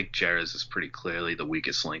I think Jerez is pretty clearly the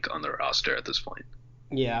weakest link on the roster at this point.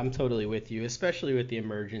 Yeah, I'm totally with you, especially with the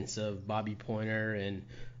emergence of Bobby Pointer and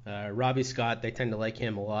Robbie Scott. They tend to like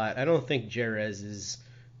him a lot. I don't think Jerez is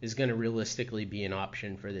going to realistically be an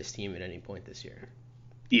option for this team at any point this year.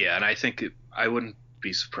 Yeah, and I think I wouldn't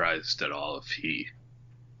be surprised at all if he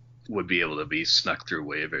would be able to be snuck through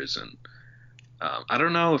waivers, and I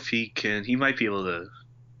don't know if he might be able to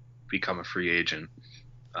become a free agent,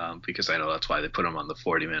 because I know that's why they put him on the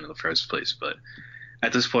 40-man in the first place, but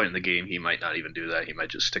at this point in the game, he might not even do that. He might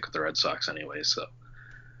just stick with the Red Sox anyway, so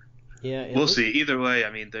yeah, we'll see. Either way, I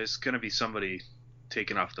mean, there's going to be somebody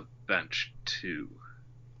taken off the bench too.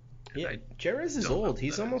 Yeah, Jerez is old.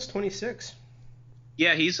 He's almost 26.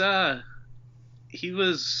 Yeah, he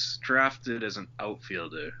was drafted as an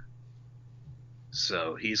outfielder,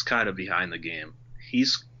 so he's kind of behind the game.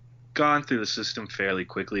 He's gone through the system fairly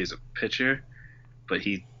quickly as a pitcher, but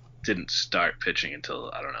he didn't start pitching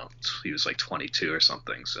until, I don't know, he was like 22 or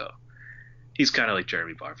something, so he's kind of like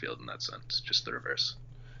Jeremy Barfield in that sense, just the reverse.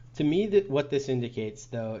 To me, what this indicates,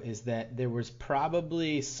 though, is that there was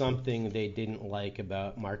probably something they didn't like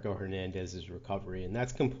about Marco Hernandez's recovery, and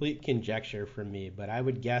that's complete conjecture from me, but I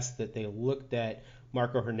would guess that they looked at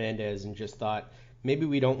Marco Hernandez and just thought, maybe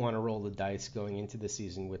we don't want to roll the dice going into the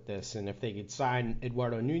season with this, and if they could sign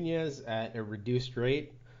Eduardo Nunez at a reduced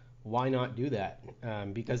rate, why not do that?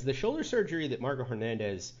 Because the shoulder surgery that Marco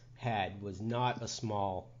Hernandez had was not a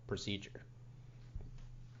small procedure.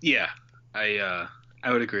 Yeah, I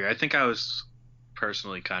would agree. I think I was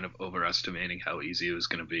personally kind of overestimating how easy it was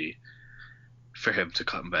going to be for him to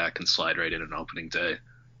come back and slide right in an opening day.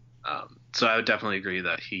 So I would definitely agree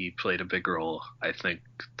that he played a big role. I think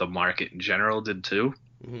the market in general did too.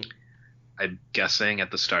 Mm-hmm. I'm guessing at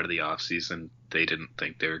the start of the offseason, they didn't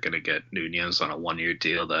think they were going to get Nunez on a one-year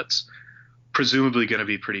deal that's presumably going to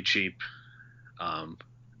be pretty cheap. I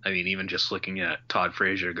mean, even just looking at Todd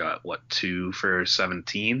Frazier got, 2 for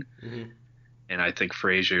 17? Mm-hmm. And I think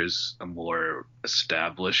Frazier's a more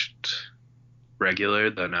established regular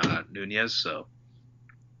than Nunez. So,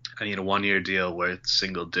 I mean, a one-year deal worth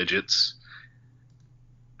single digits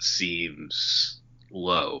seems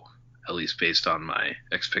low, at least based on my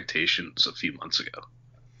expectations a few months ago.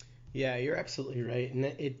 Yeah, you're absolutely right. And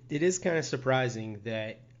it is kind of surprising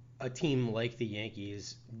that a team like the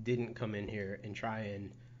Yankees didn't come in here and try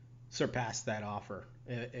and surpass that offer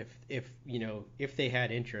if they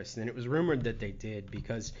had interest. And it was rumored that they did,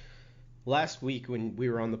 because last week when we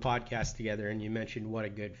were on the podcast together and you mentioned what a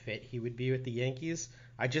good fit he would be with the Yankees,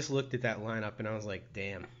 I just looked at that lineup and I was like,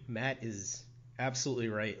 damn, Matt is absolutely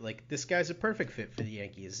right. Like, this guy's a perfect fit for the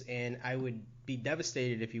Yankees, and I would be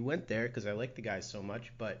devastated if he went there because I like the guy so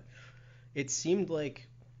much, but it seemed like,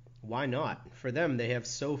 why not? For them, they have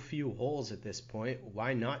so few holes at this point.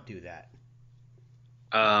 Why not do that?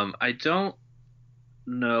 I don't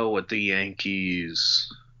know what the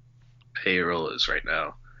Yankees' payroll is right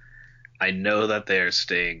now. I know that they are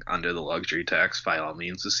staying under the luxury tax by all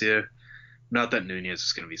means this year. Not that Nunez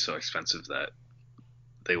is going to be so expensive that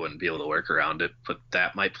they wouldn't be able to work around it, but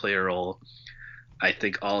that might play a role. I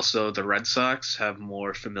think also the Red Sox have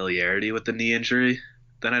more familiarity with the knee injury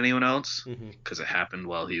than anyone else, because it happened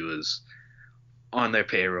while he was on their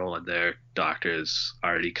payroll and their doctors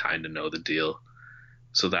already kind of know the deal.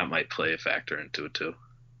 So that might play a factor into it too.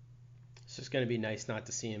 just going to be nice not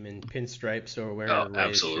to see him in pinstripes or wearing Oh, a Rays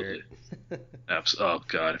absolutely. shirt. Oh,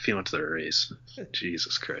 God, if he went to the Rays.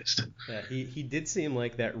 Jesus Christ. Yeah, he did seem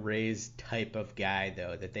like that Rays type of guy,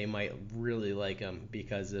 though, that they might really like him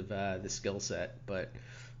because of the skill set. But,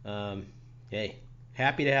 hey,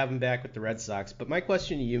 happy to have him back with the Red Sox. But my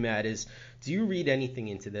question to you, Matt, is do you read anything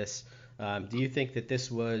into this? Do you think that this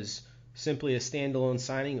was simply a standalone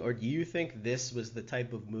signing, or do you think this was the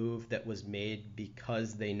type of move that was made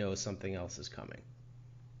because they know something else is coming?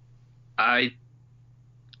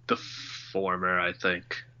 The former, I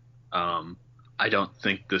think. I don't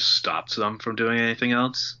think this stops them from doing anything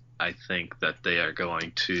else. I think that they are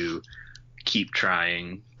going to keep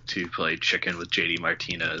trying to play chicken with JD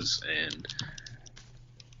Martinez and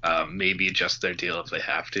maybe adjust their deal if they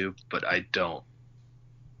have to, but I don't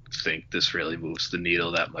think this really moves the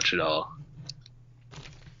needle that much at all.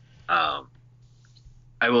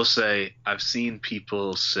 I will say I've seen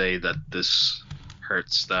people say that this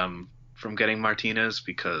hurts them from getting Martinez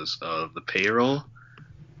because of the payroll.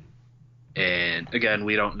 And again,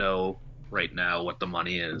 we don't know right now what the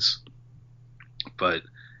money is. But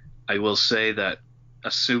I will say that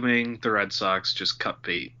assuming the Red Sox just cut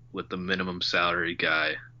bait with the minimum salary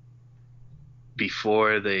guy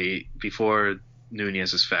before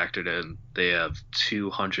Nunez is factored in, they have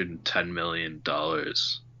 $210 million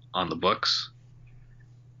on the books,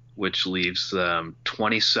 which leaves them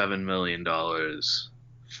 $27 million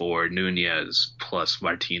for Nunez plus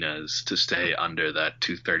Martinez to stay under that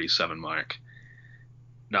 237 mark.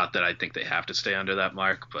 Not that I think they have to stay under that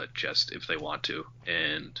mark, but just if they want to.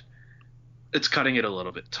 And it's cutting it a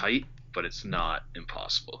little bit tight, but it's not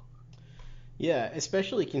impossible. Yeah,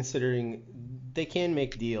 especially considering they can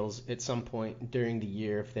make deals at some point during the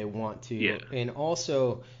year if they want to. Yeah. And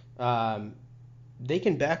also, they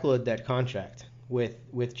can backload that contract with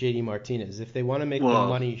JD Martinez. If they want to make the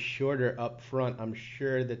money shorter up front, I'm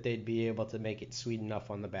sure that they'd be able to make it sweet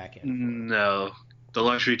enough on the back end. No. The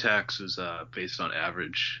luxury tax is based on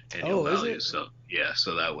average annual value. Is it?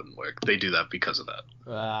 So that wouldn't work. They do that because of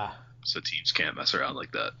that. So teams can't mess around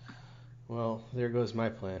like that. Well, there goes my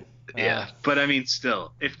plan. Yeah, but I mean,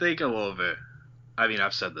 still, if they go over, I mean,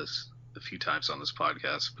 I've said this a few times on this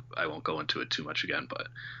podcast. I won't go into it too much again, but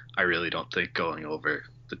I really don't think going over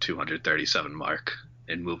the 237 mark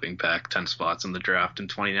and moving back 10 spots in the draft in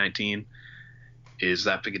 2019 is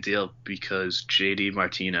that big a deal, because JD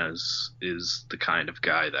Martinez is the kind of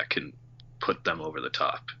guy that can put them over the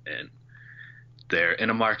top. And they're in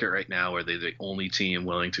a market right now where they're the only team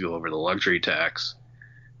willing to go over the luxury tax.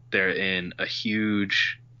 They're in a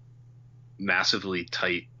huge, massively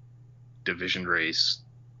tight division race.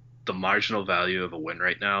 The marginal value of a win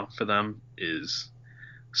right now for them is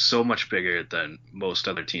so much bigger than most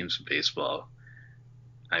other teams in baseball.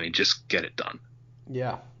 I mean, just get it done.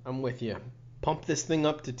 Yeah, I'm with you. Pump this thing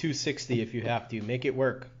up to 260 if you have to. Make it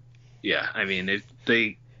work. Yeah, I mean,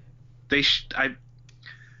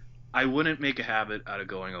 I wouldn't make a habit out of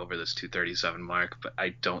going over this 237 mark, but I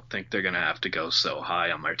don't think they're going to have to go so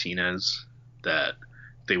high on Martinez that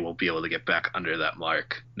they won't be able to get back under that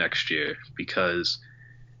mark next year, because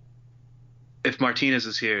if Martinez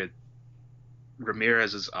is here,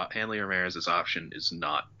 Hanley Ramirez's option is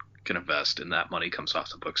not going to vest, and that money comes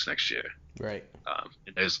off the books next year. Right.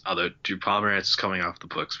 And there's Drew Pomeranz is coming off the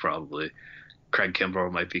books probably. Craig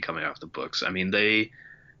Kimbrell might be coming off the books. I mean, they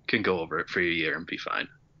can go over it for a year and be fine.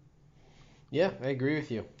 Yeah, I agree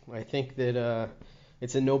with you. I think that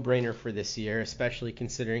it's a no-brainer for this year, especially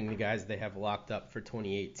considering the guys they have locked up for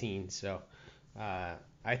 2018. So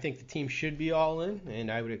I think the team should be all in,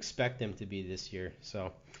 and I would expect them to be this year.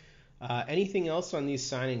 So anything else on these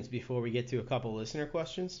signings before we get to a couple listener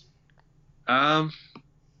questions?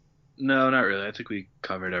 No, not really. I think we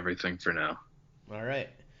covered everything for now. All right.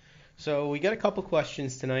 So we got a couple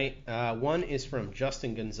questions tonight. One is from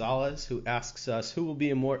Justin Gonzalez, who asks us, who will be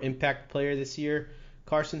a more impact player this year,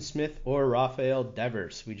 Carson Smith or Rafael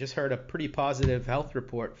Devers? We just heard a pretty positive health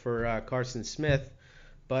report for Carson Smith,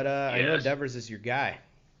 but I know Devers is your guy.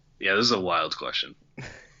 Yeah, this is a wild question.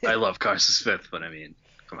 I love Carson Smith, but I mean,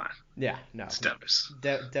 come on. Yeah, no. It's Devers.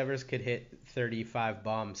 Devers could hit 35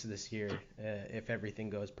 bombs this year if everything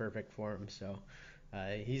goes perfect for him. So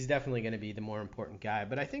he's definitely going to be the more important guy.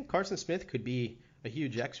 But I think Carson Smith could be a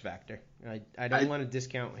huge X factor. I don't want to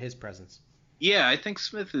discount his presence. Yeah, I think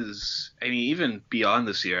Smith is, I mean, even beyond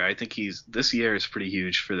this year, I think this year is pretty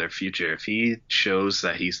huge for their future. If he shows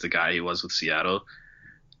that he's the guy he was with Seattle,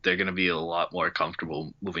 they're going to be a lot more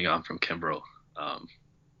comfortable moving on from Kimbrel.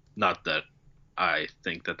 Not that I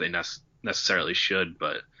think that they necessarily should,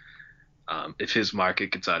 but if his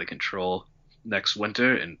market gets out of control next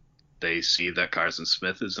winter and they see that Carson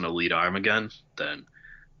Smith is an elite arm again, then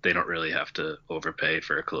they don't really have to overpay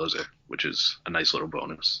for a closer, which is a nice little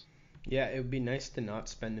bonus. Yeah, it would be nice to not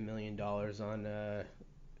spend $1 million on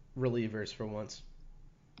relievers for once.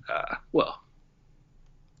 Well,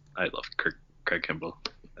 I love Craig Kimbrell.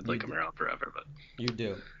 I'd like him around forever, but you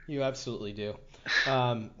do. You absolutely do.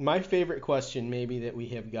 My favorite question, maybe that we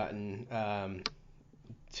have gotten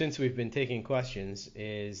since we've been taking questions,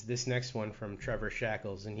 is this next one from Trevor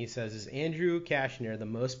Shackles, and he says, "Is Andrew Cashner the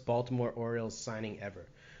most Baltimore Orioles signing ever?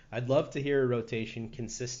 I'd love to hear a rotation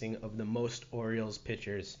consisting of the most Orioles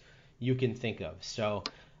pitchers you can think of." So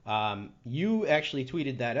you actually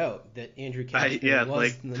tweeted that out, that Andrew Cashner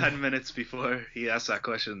was... 10 minutes before he asked that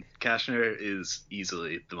question. Cashner is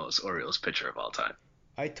easily the most Orioles pitcher of all time.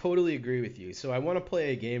 I totally agree with you. So I want to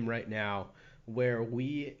play a game right now where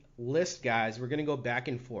we list guys. We're going to go back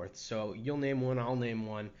and forth. So you'll name one, I'll name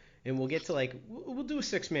one, and we'll get to we'll do a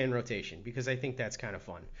 6-man rotation because I think that's kind of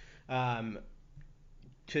fun.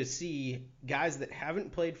 To see guys that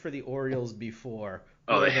haven't played for the Orioles before.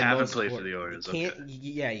 Oh, they haven't played for the Orioles. Okay.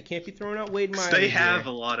 Yeah, you can't be throwing out Wade Miley. They have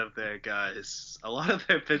a lot of their guys. A lot of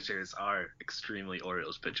their pitchers are extremely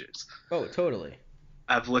Orioles pitchers. Oh, totally.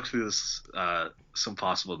 I've looked through some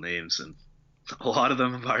possible names, and a lot of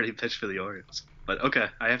them have already pitched for the Orioles. But okay,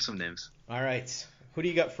 I have some names. All right. Who do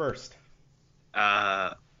you got first?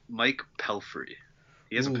 Mike Pelfrey.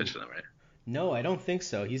 He hasn't pitched for them, right? No, I don't think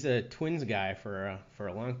so. He's a Twins guy for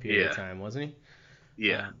a long period of time, wasn't he?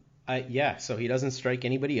 Yeah. So he doesn't strike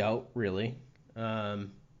anybody out, really.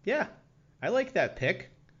 Yeah, I like that pick.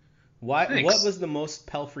 What was the most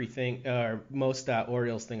Pelfrey thing, or most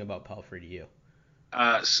Orioles thing about Pelfrey to you?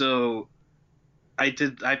 So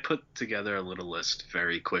I put together a little list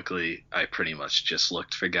very quickly. I pretty much just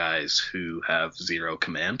looked for guys who have zero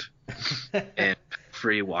command, and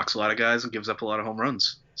Pelfrey walks a lot of guys and gives up a lot of home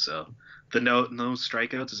runs. So the no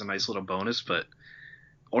strikeouts is a nice little bonus, but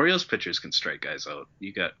Orioles pitchers can strike guys out.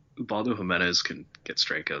 You got Ubaldo Jimenez can get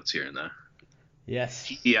strikeouts here and there. Yes.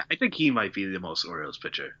 Yeah, I think he might be the most Orioles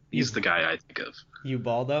pitcher. He's the guy I think of.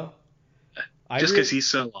 Ubaldo? Just because he's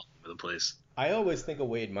so all over the place. I always think of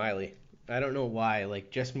Wade Miley. I don't know why.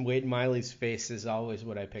 Just Wade Miley's face is always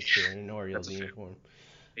what I picture in an Orioles uniform.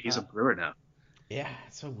 He's a Brewer now. Yeah,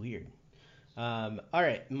 it's so weird. All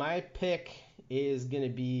right, my pick is going to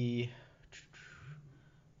be...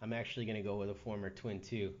 I'm actually going to go with a former Twin,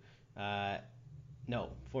 too.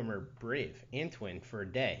 Former Brave and Twin for a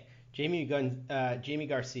day. Jamie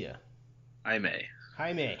Garcia.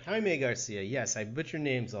 Jaime Garcia. Yes, I butcher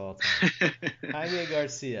names all the time. Jaime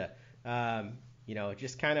Garcia.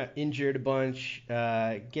 Just kind of injured a bunch.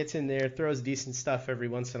 Gets in there, throws decent stuff every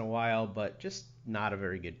once in a while, but just not a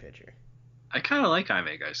very good pitcher. I kind of like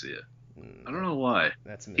Jaime Garcia. I don't know why.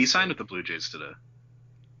 That's a mistake. He signed with the Blue Jays today.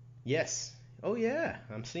 Yes. Oh, yeah.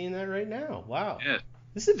 I'm seeing that right now. Wow. Yeah.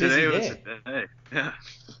 This is a busy day. Was a day. Yeah.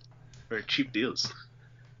 For cheap deals.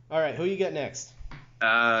 All right. Who you got next?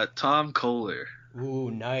 Tom Kohler.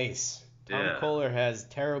 Ooh, nice. Tom Kohler has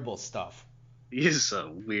terrible stuff. He's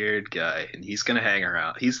a weird guy, and he's going to hang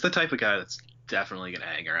around. He's the type of guy that's definitely going to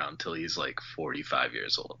hang around until he's 45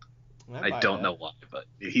 years old. I don't know why, but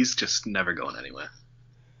he's just never going anywhere.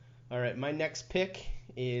 All right. My next pick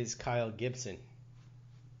is Kyle Gibson.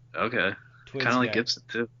 Okay. Kind of like Gibson,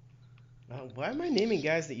 too. Why am I naming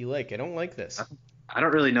guys that you like? I don't like this. I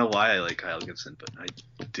don't really know why I like Kyle Gibson, but I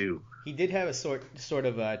do. He did have a sort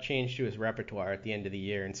of change to his repertoire at the end of the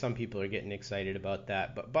year, and some people are getting excited about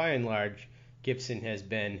that. But by and large, Gibson has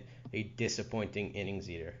been a disappointing innings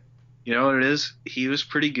eater. You know what it is? He was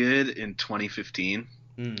pretty good in 2015.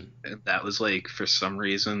 And that was for some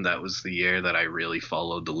reason, that was the year that I really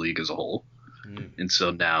followed the league as a whole. And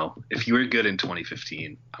so now, if you were good in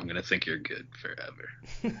 2015, I'm going to think you're good forever.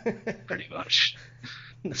 Pretty much.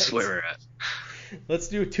 Nice. That's where we're at. Let's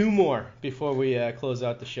do 2 more before we close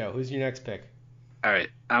out the show. Who's your next pick? All right.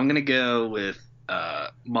 I'm going to go with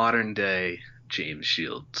modern-day James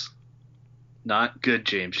Shields. Not good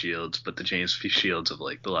James Shields, but the James Shields of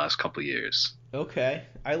the last couple years. Okay.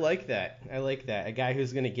 I like that. A guy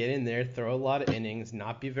who's going to get in there, throw a lot of innings,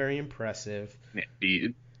 not be very impressive. Yeah,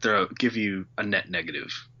 give you a net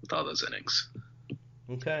negative with all those innings.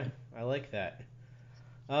 Okay, I like that.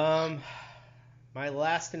 My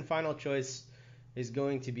last and final choice is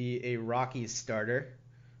going to be a Rockies starter,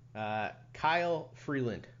 Kyle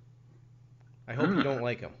Freeland. I hope you don't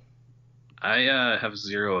like him. I have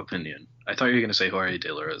zero opinion. I thought you were going to say Jorge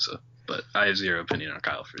De La Rosa, but I have zero opinion on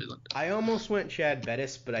Kyle Freeland. I almost went Chad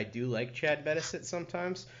Bettis, but I do like Chad Bettis at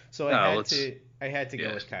sometimes, so I had to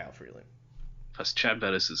go with Kyle Freeland. Plus, Chad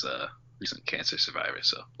Bettis is a recent cancer survivor,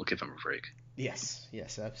 so we'll give him a break. Yes,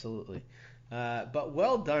 absolutely. But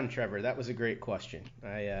well done, Trevor. That was a great question.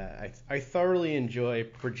 I thoroughly enjoy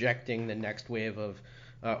projecting the next wave of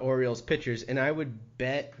Orioles pitchers, and I would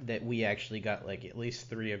bet that we actually got like at least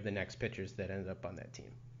 3 of the next pitchers that ended up on that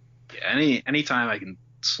team. Yeah, anytime I can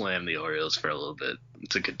slam the Orioles for a little bit,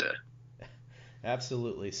 it's a good day.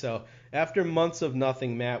 Absolutely. So after months of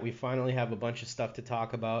nothing, Matt, we finally have a bunch of stuff to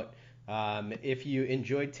talk about. If you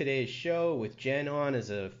enjoyed today's show with Jen on as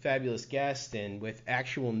a fabulous guest and with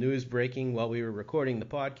actual news breaking while we were recording the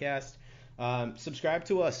podcast, subscribe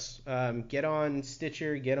to us. Get on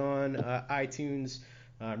Stitcher, get on iTunes,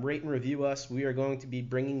 rate and review us. We are going to be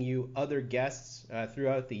bringing you other guests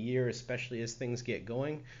throughout the year, especially as things get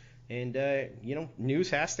going. And, news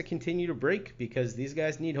has to continue to break because these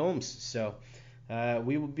guys need homes. So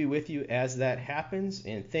we will be with you as that happens.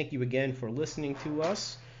 And thank you again for listening to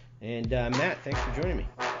us. And Matt, thanks for joining me.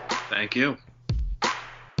 Thank you.